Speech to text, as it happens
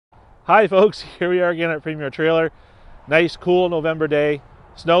Hi folks, here we are again at Premier Trailer. Nice cool November day.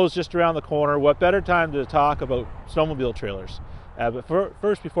 Snow's just around the corner. What better time to talk about snowmobile trailers?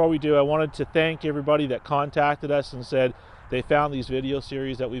 First, before we do, I wanted to thank everybody that contacted us and said they found these video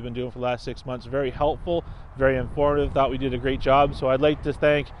series that we've been doing for the last 6 months very helpful, very informative, thought we did a great job. So I'd like to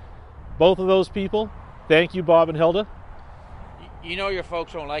thank both of those people. Thank you, Bob and Hilda. You know your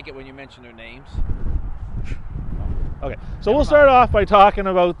folks don't like it when you mention their names. Okay, so we'll start off by talking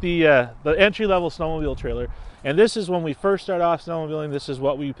about the entry-level snowmobile trailer. And this is when we first start off snowmobiling, this is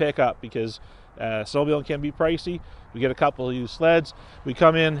what we pick up because snowmobiling can be pricey. We get a couple of used sleds. We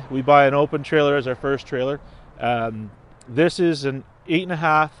come in, we buy an open trailer as our first trailer. This is an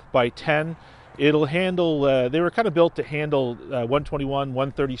 8.5 by 10. It'll handle, they were kind of built to handle 121,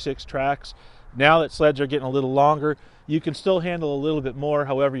 136 tracks. Now that sleds are getting a little longer, you can still handle a little bit more.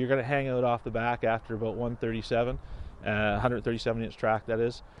 However, you're going to hang out off the back after about 137. 137 inch track, that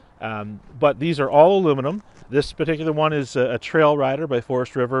is. But these are all aluminum. This particular one is a Trail Rider by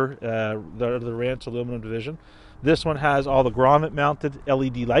Forest River, the Ranch aluminum division. This one has all the grommet mounted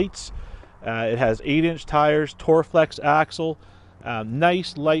LED lights. It has 8-inch tires, Torflex axle,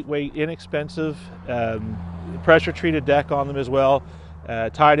 nice, lightweight, inexpensive, pressure treated deck on them as well,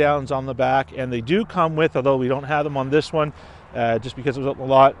 tie downs on the back, and they do come with, although we don't have them on this one just because it was a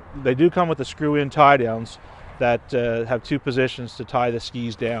lot, they do come with the screw-in tie downs that have two positions to tie the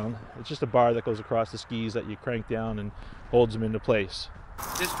skis down. It's just a bar that goes across the skis that you crank down and holds them into place.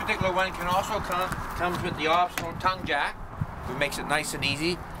 This particular one can also comes with the optional tongue jack, which makes it nice and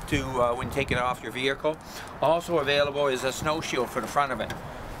easy to when taking it off your vehicle. Also available is a snow shield for the front of it.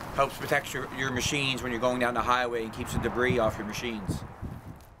 Helps protect your machines when you're going down the highway and keeps the debris off your machines.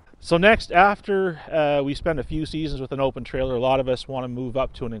 So next, after we spend a few seasons with an open trailer, a lot of us want to move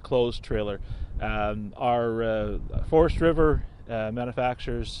up to an enclosed trailer. Our Forest River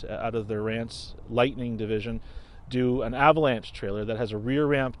manufacturers out of their Rance Lightning division do an avalanche trailer that has a rear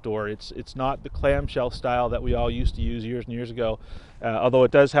ramp door. It's not the clamshell style that we all used to use years and years ago, although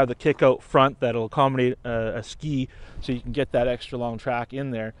it does have the kick out front that'll accommodate a ski, so you can get that extra long track in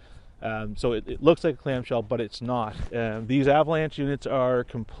there. So it looks like a clamshell, but it's not. These avalanche units are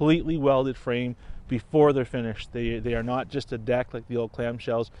completely welded frame before they're finished. They are not just a deck like the old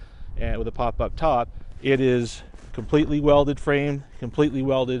clamshells with a pop-up top. It is completely welded frame, completely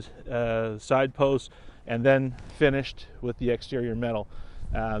welded side posts, and then finished with the exterior metal.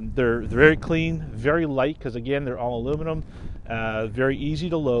 They're very clean, very light, because again they're all aluminum, very easy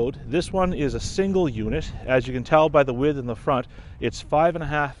to load. This one is a single unit. As you can tell by the width in the front, it's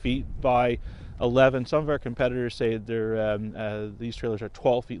 5.5 feet by 11. Some of our competitors say these trailers are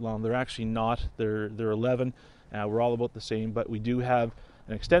 12 feet long. They're actually not. They're 11. We're all about the same, but we do have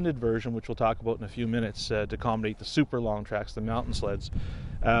an extended version, which we'll talk about in a few minutes, to accommodate the super long tracks, the mountain sleds.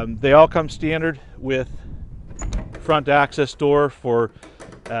 They all come standard with front access door for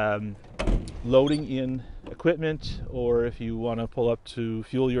loading in equipment, or if you want to pull up to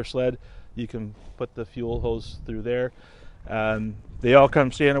fuel your sled, you can put the fuel hose through there. They all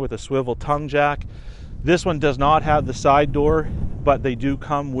come standard with a swivel tongue jack. This one does not have the side door, but they do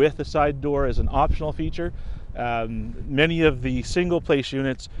come with the side door as an optional feature. Many of the single place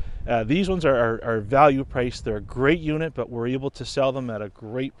units, these ones are value priced. They're a great unit, but we're able to sell them at a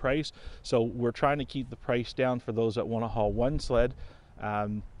great price. So we're trying to keep the price down for those that want to haul one sled.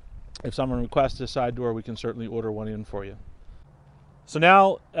 If someone requests a side door, we can certainly order one in for you. So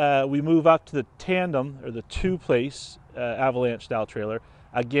now we move up to the tandem, or the two-place avalanche style trailer.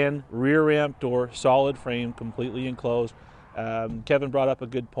 Again, rear ramp door, solid frame, completely enclosed. Kevin brought up a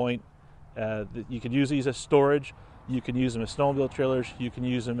good point. You can use these as storage. You can use them as snowmobile trailers. You can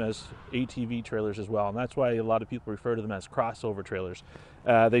use them as ATV trailers as well, and that's why a lot of people refer to them as crossover trailers.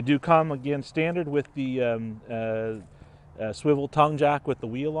 They do come, again, standard with the swivel tongue jack with the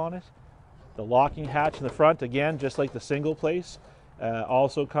wheel on it. The locking hatch in the front, again, just like the single place,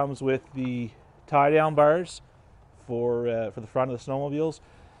 also comes with the tie-down bars for the front of the snowmobiles.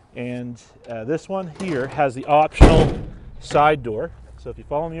 And this one here has the optional side door. So if you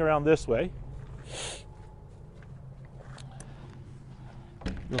follow me around this way,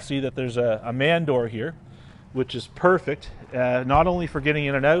 you'll see that there's a man door here, which is perfect, not only for getting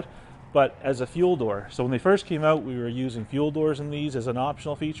in and out, but as a fuel door. So when they first came out, we were using fuel doors in these as an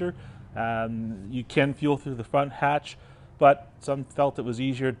optional feature. You can fuel through the front hatch, but some felt it was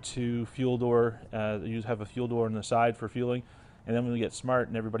easier to fuel door, you have a fuel door on the side for fueling. And then when we get smart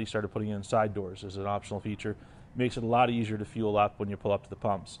and everybody started putting in side doors as an optional feature, makes it a lot easier to fuel up when you pull up to the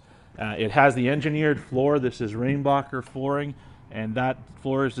pumps. It has the engineered floor. This is Rainbacher flooring, and that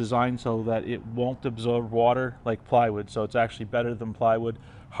floor is designed so that it won't absorb water like plywood. So it's actually better than plywood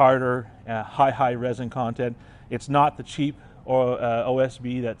harder, high resin content. It's not the cheap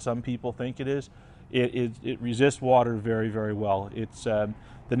OSB that some people think it is. It resists water very, very well. It's the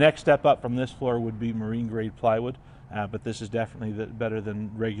next step up from this floor would be marine grade plywood, but this is definitely better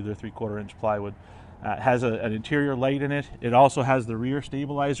than regular 3/4 inch plywood. It has an interior light in it. It also has the rear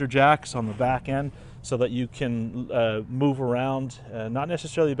stabilizer jacks on the back end so that you can move around. Not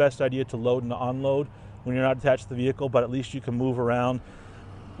necessarily the best idea to load and unload when you're not attached to the vehicle, but at least you can move around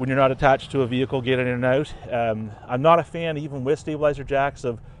when you're not attached to a vehicle, get in and out. I'm not a fan, even with stabilizer jacks,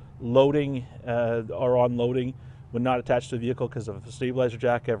 of loading or unloading when not attached to the vehicle, because if a stabilizer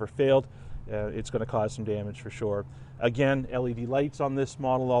jack ever failed, it's going to cause some damage for sure. Again, LED lights on this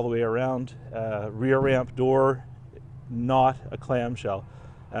model all the way around. Rear ramp door, not a clamshell.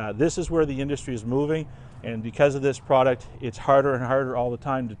 This is where the industry is moving, and because of this product, it's harder and harder all the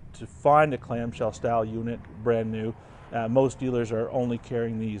time to find a clamshell style unit brand new. Most dealers are only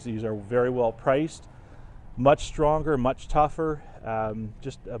carrying these. These are very well priced, much stronger, much tougher,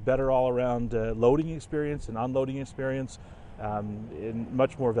 just a better all around loading experience and unloading experience, and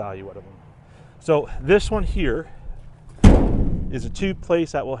much more value out of them. So this one here is a tube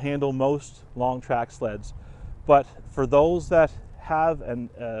place that will handle most long track sleds, but for those that have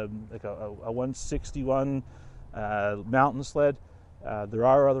like a 161 mountain sled, there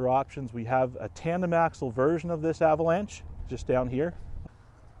are other options. We have a tandem axle version of this Avalanche just down here.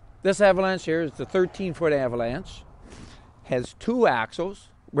 This Avalanche here is the 13-foot Avalanche. Has 2 axles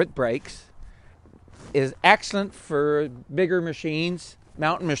with brakes. Is excellent for bigger machines,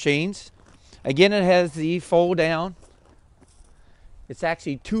 mountain machines. Again, it has the fold down. It's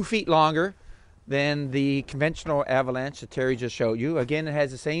actually 2 feet longer than the conventional Avalanche that Terry just showed you. Again, it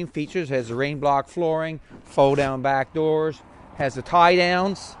has the same features. It has the rain block flooring, fold down back doors, has the tie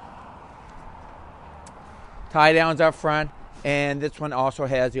downs up front, and this one also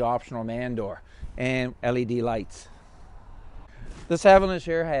has the optional man door and LED lights. This Avalanche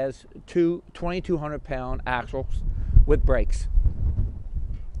here has 2 2,200-pound axles with brakes.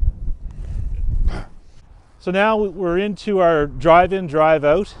 So now we're into our drive-in,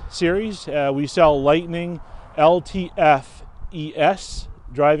 drive-out series. We sell Lightning LTF ES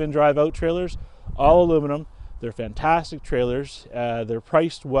drive-in, drive-out trailers, all aluminum. They're fantastic trailers. They're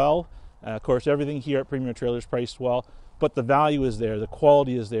priced well. Of course, everything here at Premier Trailers is priced well, but the value is there. The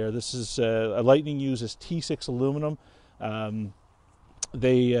quality is there. This is a Lightning uses T6 aluminum.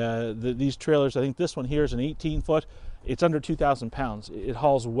 These trailers, I think this one here is an 18-foot. It's under 2,000 pounds. It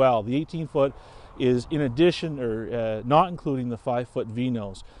hauls well. The 18-foot is in addition, or not including the 5-foot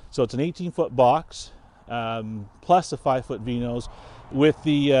V-nose. So it's an 18-foot box plus a 5-foot V-nose. With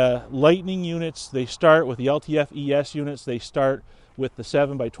the Lightning units, they start with the LTF ES units. They start with the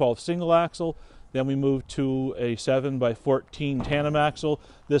 7x12 single axle. Then we move to a 7x14 tandem axle.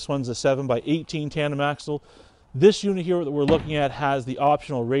 This one's a 7x18 tandem axle. This unit here that we're looking at has the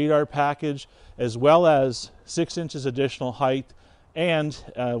optional radar package, as well as 6 inches additional height. And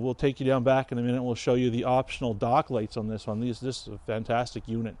we'll take you down back in a minute and we'll show you the optional dock lights on this one. This is a fantastic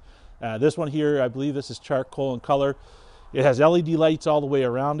unit. This one here, I believe this is charcoal in color. It has LED lights all the way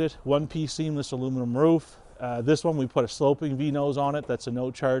around it, one-piece seamless aluminum roof. This one we put a sloping V-nose on it. That's a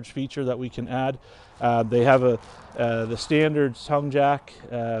no-charge feature that we can add. They have the standard tongue jack,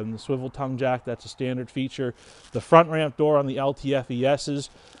 the swivel tongue jack. That's a standard feature. The front ramp door on the LTF ESs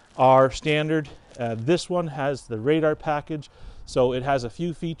are standard. This one has the radar package, so it has a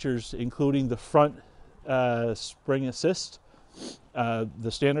few features, including the front spring assist. The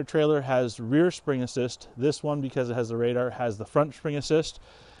standard trailer has rear spring assist. This one, because it has the radar, has the front spring assist.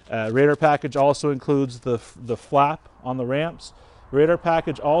 Radar package also includes the flap on the ramps. Radar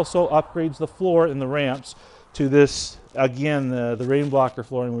package also upgrades the floor in the ramps to this, again, the rain blocker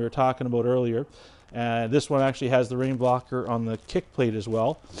flooring we were talking about earlier. This one actually has the rain blocker on the kick plate as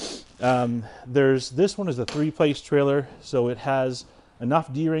well. This one is a 3-place trailer, so it has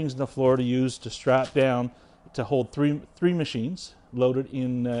enough D-rings in the floor to use to strap down to hold three machines loaded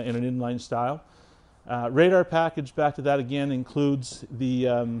in an inline style. Radar package, back to that again, includes the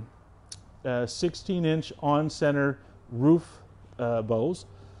 16-inch on-center roof bows,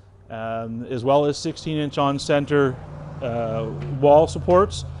 as well as 16-inch on-center wall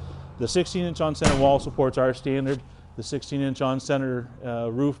supports. The 16-inch on-center wall supports are standard. The 16-inch on-center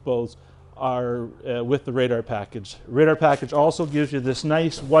roof bows are with the radar package. Radar package also gives you this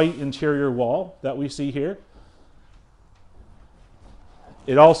nice white interior wall that we see here.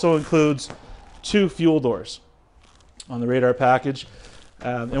 It also includes 2 fuel doors on the radar package.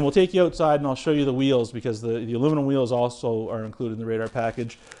 And we'll take you outside and I'll show you the wheels, because the aluminum wheels also are included in the radar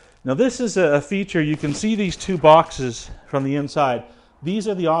package. Now this is a feature. You can see these 2 boxes from the inside. These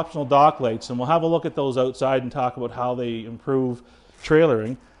are the optional dock lights, and we'll have a look at those outside and talk about how they improve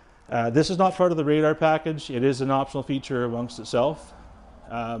trailering. This is not part of the radar package. It is an optional feature amongst itself.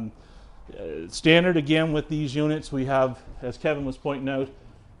 Standard again with these units, we have, as Kevin was pointing out,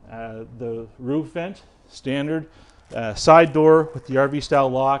 the roof vent, standard. Side door with the RV style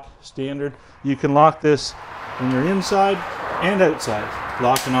lock, standard. You can lock this when you're inside and outside.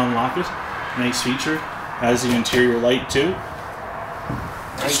 Lock and unlock it. Nice feature. Has the interior light too.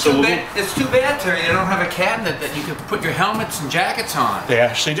 It's too bad, Terry, they don't have a cabinet that you can put your helmets and jackets on. They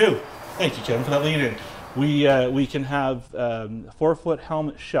actually do. Thank you, Kevin, for that lead in. We can have 4-foot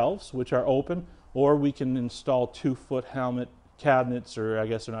helmet shelves, which are open, or we can install 2-foot helmet cabinets, or I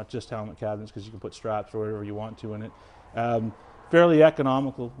guess they're not just helmet cabinets because you can put straps or whatever you want to in it. Fairly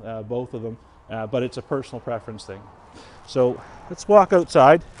economical, both of them, but it's a personal preference thing. So let's walk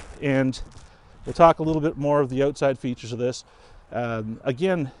outside and we'll talk a little bit more of the outside features of this.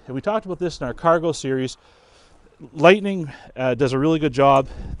 Again, we talked about this in our cargo series. Lightning does a really good job.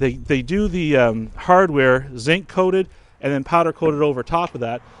 They do the hardware zinc coated and then powder coated over top of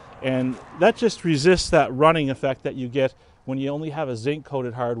that, and that just resists that running effect that you get when you only have a zinc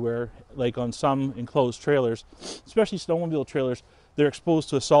coated hardware, like on some enclosed trailers, especially snowmobile trailers. They're exposed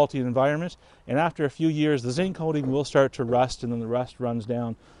to a salty environment, and after a few years the zinc coating will start to rust, and then the rust runs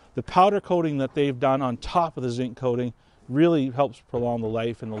down. The powder coating that they've done on top of the zinc coating really helps prolong the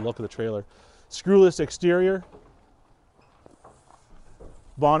life and the look of the trailer. Screwless exterior,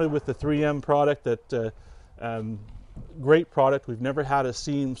 bonded with the 3M product. That great product. We've never had a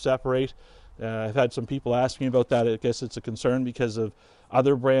seam separate. I've had some people ask me about that. I guess it's a concern because of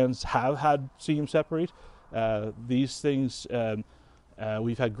other brands have had seam separate. These things,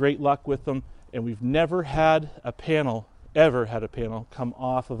 we've had great luck with them, and we've never had a panel, ever had a panel come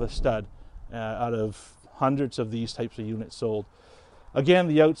off of a stud out of hundreds of these types of units sold. Again,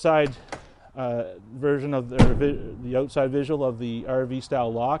 the outside version of the outside visual of the RV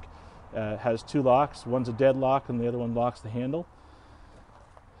style lock has 2 locks. One's a dead lock and the other one locks the handle.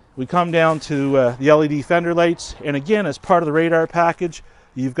 We come down to the LED fender lights, and again, as part of the radar package,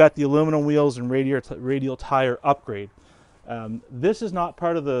 you've got the aluminum wheels and radial tire upgrade. This is not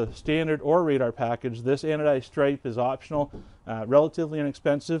part of the standard or radar package. This anodized stripe is optional, relatively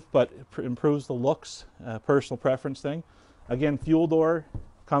inexpensive, but improves the looks, personal preference thing. Again, fuel door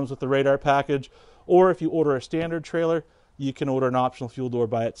comes with the radar package, or if you order a standard trailer, you can order an optional fuel door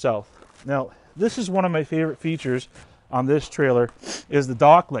by itself. Now, this is one of my favorite features on this trailer, is the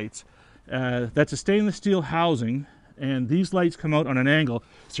dock lights. That's a stainless steel housing, and these lights come out on an angle,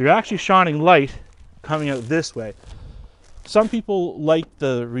 so you're actually shining light coming out this way. Some people like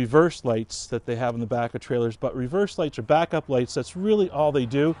the reverse lights that they have in the back of trailers, but reverse lights are backup lights. That's really all they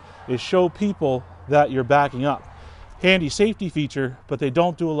do, is show people that you're backing up. Handy safety feature, but they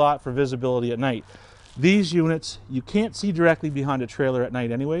don't do a lot for visibility at night. These units, you can't see directly behind a trailer at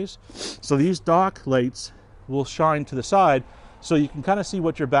night anyways, so these dock lights will shine to the side, so you can kind of see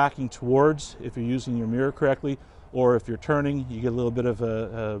what you're backing towards if you're using your mirror correctly, or if you're turning, you get a little bit of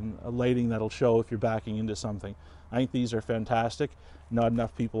a lighting that'll show if you're backing into something. I think these are fantastic. Not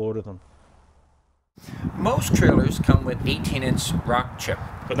enough people order them. Most trailers come with 18-inch rock chip.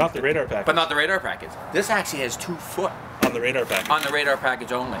 But not the radar package. But not the radar package. This actually has 2 foot. On the radar package. On the radar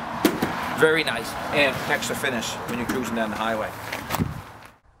package only. Very nice, and protects the finish when you're cruising down the highway.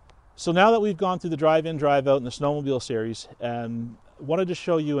 So now that we've gone through the drive-in, drive-out in the snowmobile series, wanted to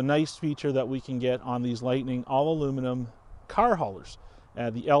show you a nice feature that we can get on these Lightning all-aluminum car haulers.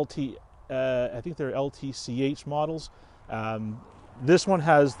 The LT, I think they're LTCH models. This one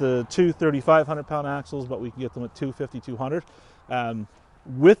has the 2 3,500-pound axles, but we can get them at 2 5,200.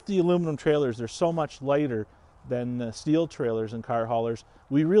 With the aluminum trailers, they're so much lighter than steel trailers and car haulers.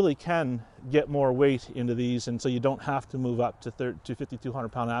 We really can get more weight into these, and so you don't have to move up to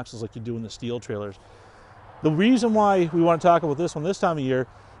 5,200-pound axles like you do in the steel trailers. The reason why we want to talk about this one this time of year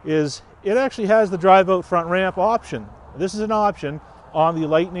is it actually has the drive-out front ramp option. This is an option on the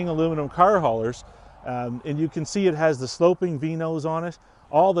Lightning aluminum car haulers, and you can see it has the sloping V-nose on it,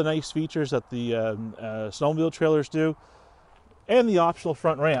 all the nice features that the snowmobile trailers do, and the optional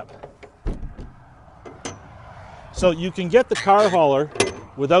front ramp. So you can get the car hauler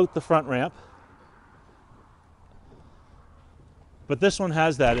without the front ramp, but this one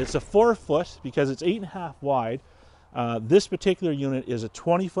has that. It's a 4-foot because it's 8.5 wide. This particular unit is a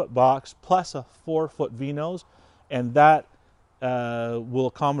 20-foot box plus a 4-foot V-nose, and that will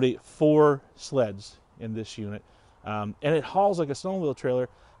accommodate 4 sleds in this unit. And it hauls like a snowmobile trailer.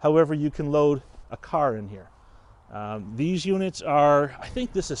 However, you can load a car in here. These units are, I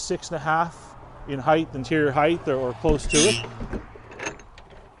think this is 6.5 in height, interior height, or close to it.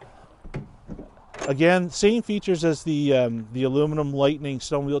 Again, same features as the aluminum Lightning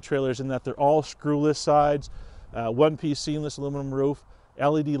snowmobile trailers in that they're all screwless sides, one-piece seamless aluminum roof,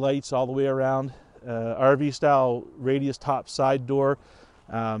 LED lights all the way around, RV style radius top side door.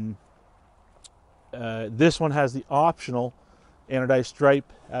 This one has the optional anodized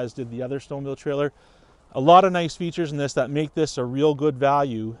stripe, as did the other snowmobile trailer. A lot of nice features in this that make this a real good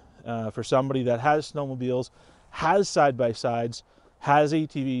value for somebody that has snowmobiles, has side-by-sides, has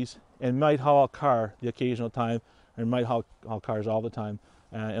ATVs, and might haul a car the occasional time, or might haul cars all the time.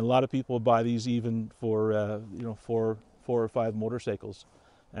 And a lot of people buy these even for you know, four or five motorcycles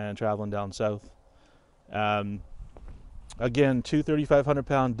and traveling down south. Again, two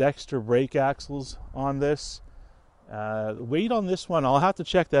 3,500-pound Dexter brake axles on this. The weight on this one, I'll have to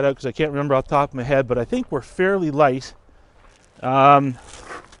check that out because I can't remember off the top of my head, but I think we're fairly light.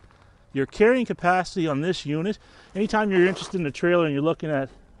 Your carrying capacity on this unit, anytime you're interested in a trailer and you're looking at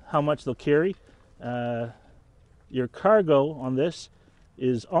how much they'll carry, your cargo on this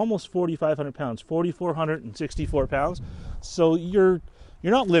is almost 4,500 pounds, 4,464 pounds. So you're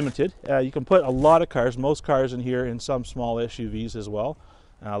not limited. You can put a lot of cars, most cars in here, and some small SUVs as well.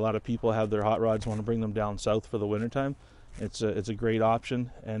 A lot of people have their hot rods, want to bring them down south for the wintertime. It's a great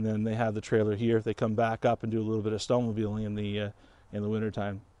option. And then they have the trailer here if they come back up and do a little bit of snowmobiling in the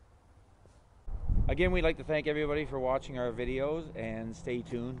wintertime. Again, we'd like to thank everybody for watching our videos, and stay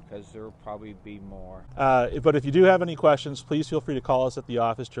tuned because there will probably be more. But if you do have any questions, please feel free to call us at the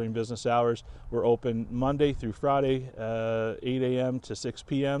office during business hours. We're open Monday through Friday, 8 a.m. to 6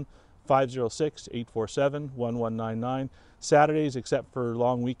 p.m., 506-847-1199. Saturdays, except for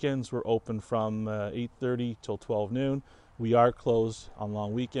long weekends, we're open from 8:30 till 12 noon. We are closed on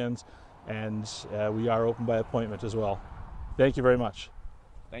long weekends, and we are open by appointment as well. Thank you very much.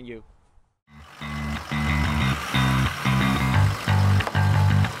 Thank you.